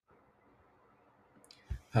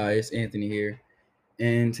Hi, it's Anthony here,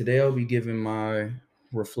 and today I'll be giving my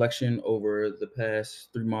reflection over the past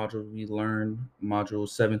three modules we learned,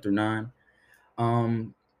 modules 7 through 9.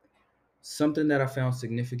 Um, Something that I found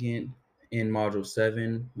significant in module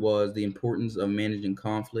 7 was the importance of managing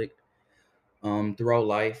conflict. Throughout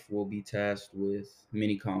life, we'll be tasked with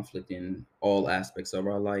many conflict in all aspects of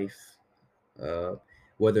our life, uh,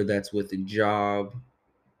 whether that's with a job,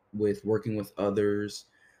 with working with others,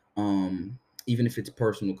 even if it's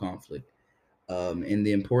personal conflict. And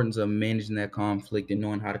the importance of managing that conflict and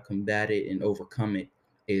knowing how to combat it and overcome it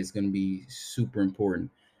is going to be super important.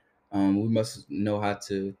 We must know how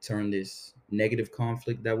to turn this negative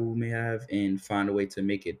conflict that we may have and find a way to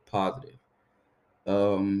make it positive.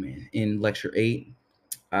 In lecture 8,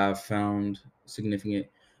 I found significant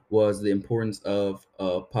was the importance of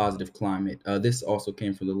a positive climate. This also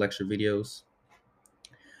came from the lecture videos.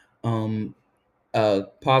 Um,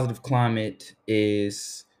 Positive climate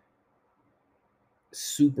is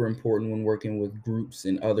super important when working with groups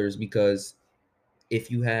and others because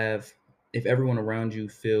if you have if everyone around you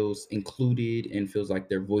feels included and feels like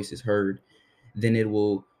their voice is heard, then it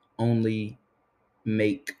will only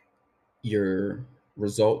make your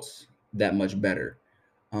results that much better.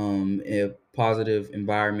 A positive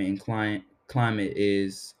environment and climate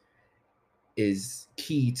is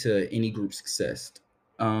key to any group success.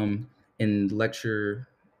 Um, in lecture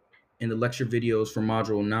in the lecture videos for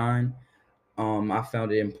module 9, I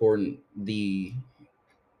found it important the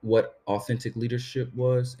what authentic leadership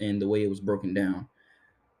was and the way it was broken down.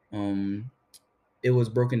 Um, it was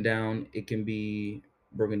broken down. It can be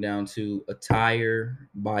broken down to attire,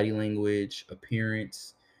 body language,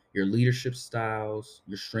 appearance, your leadership styles,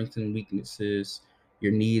 your strengths and weaknesses,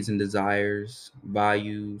 your needs and desires,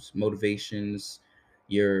 values, motivations,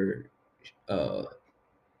 your uh,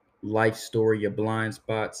 life story, your blind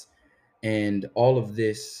spots, and all of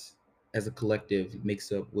this as a collective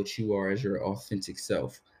makes up what you are as your authentic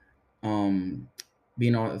self. um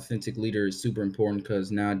Being an authentic leader is super important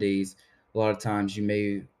because nowadays a lot of times you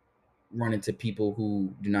may run into people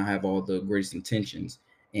who do not have all the greatest intentions,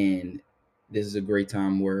 and this is a great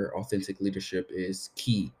time where authentic leadership is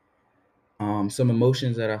key. Some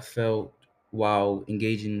emotions that I felt while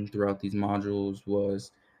engaging throughout these modules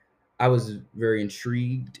was I was very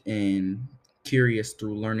intrigued and curious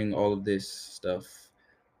through learning all of this stuff,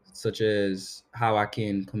 such as how I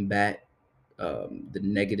can combat the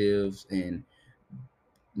negatives and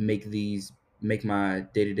make these make my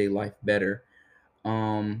day-to-day life better.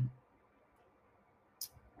 um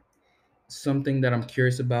Something that I'm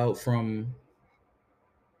curious about from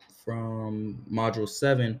module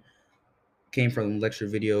 7 came from lecture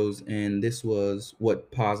videos, and this was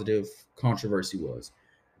what positive controversy was.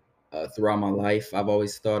 Throughout my life, I've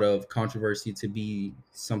always thought of controversy to be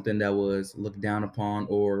something that was looked down upon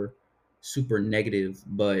or super negative,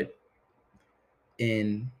 but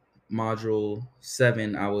in module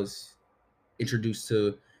 7 I was introduced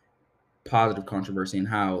to positive controversy and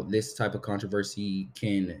how this type of controversy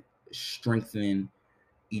can strengthen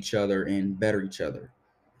each other and better each other.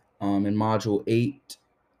 In module 8,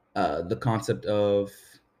 the concept of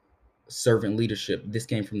servant leadership. This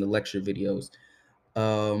came from the lecture videos.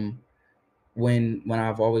 Um, when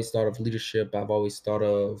I've always thought of leadership, I've always thought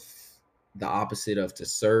of the opposite of to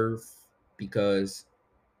serve, because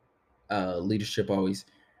leadership always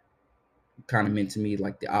kind of meant to me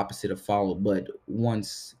like the opposite of follow. But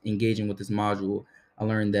once engaging with this module, I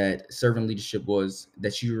learned that servant leadership was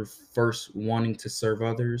that you're first wanting to serve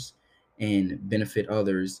others and benefit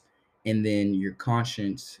others, and then your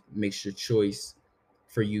conscience makes your choice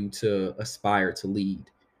for you to aspire to lead.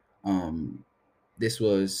 Um, this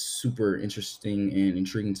was super interesting and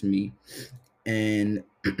intriguing to me. And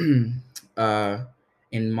uh,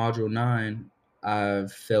 in module 9,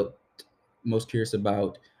 I've felt most curious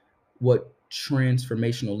about what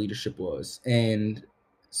transformational leadership was, and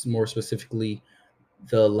more specifically,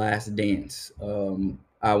 The Last Dance.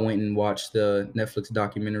 I went and watched the Netflix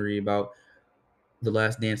documentary about The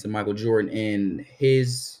Last Dance of Michael Jordan, and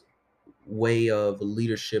his way of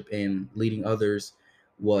leadership and leading others,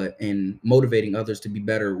 what and motivating others to be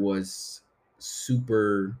better, was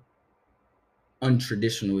super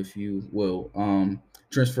untraditional, if you will.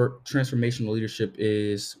 Transformational leadership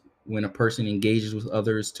is when a person engages with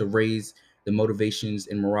others to raise the motivations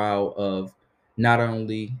and morale of not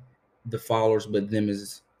only the followers but them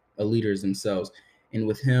as leaders themselves. And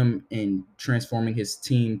with him in transforming his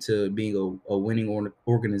team to being a winning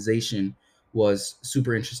organization was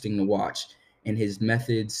super interesting to watch. And his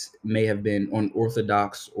methods may have been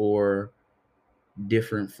unorthodox or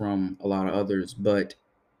different from a lot of others, but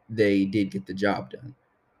they did get the job done.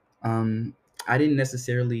 Um, I didn't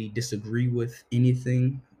necessarily disagree with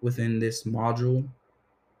anything within this module,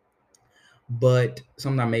 but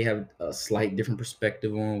something I may have a slight different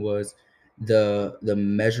perspective on was the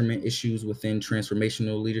measurement issues within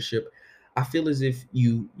transformational leadership. I feel as if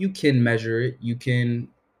you can measure it. You can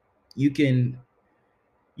you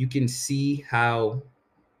can see how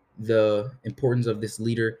the importance of this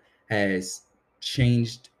leader has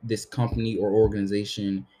changed this company or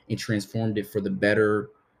organization and transformed it for the better,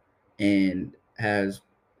 and has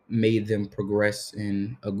made them progress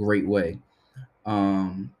in a great way.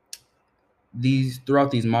 Um, these throughout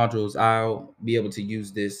these modules, I'll be able to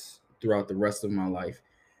use this throughout the rest of my life,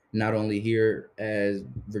 not only here as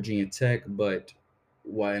Virginia Tech, but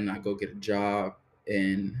when I go get a job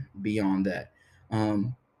and beyond that.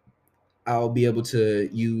 Um, I'll be able to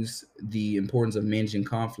use the importance of managing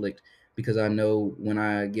conflict, because I know when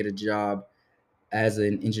I get a job as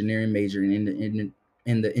an engineering major and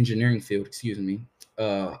in the engineering field, excuse me,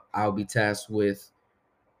 I'll be tasked with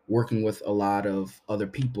working with a lot of other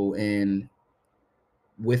people, and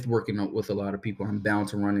with working with a lot of people, I'm bound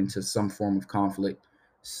to run into some form of conflict.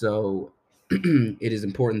 So it is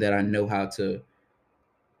important that I know how to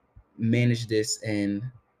manage this and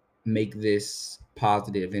make this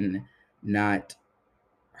positive and not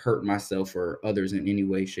hurt myself or others in any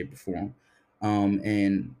way, shape, or form.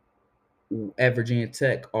 And at Virginia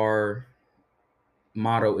Tech, our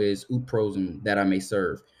motto is "Ut prosum, that I may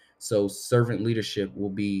serve." So servant leadership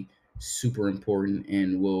will be super important,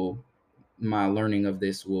 and will my learning of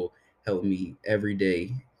this will help me every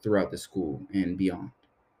day throughout the school and beyond.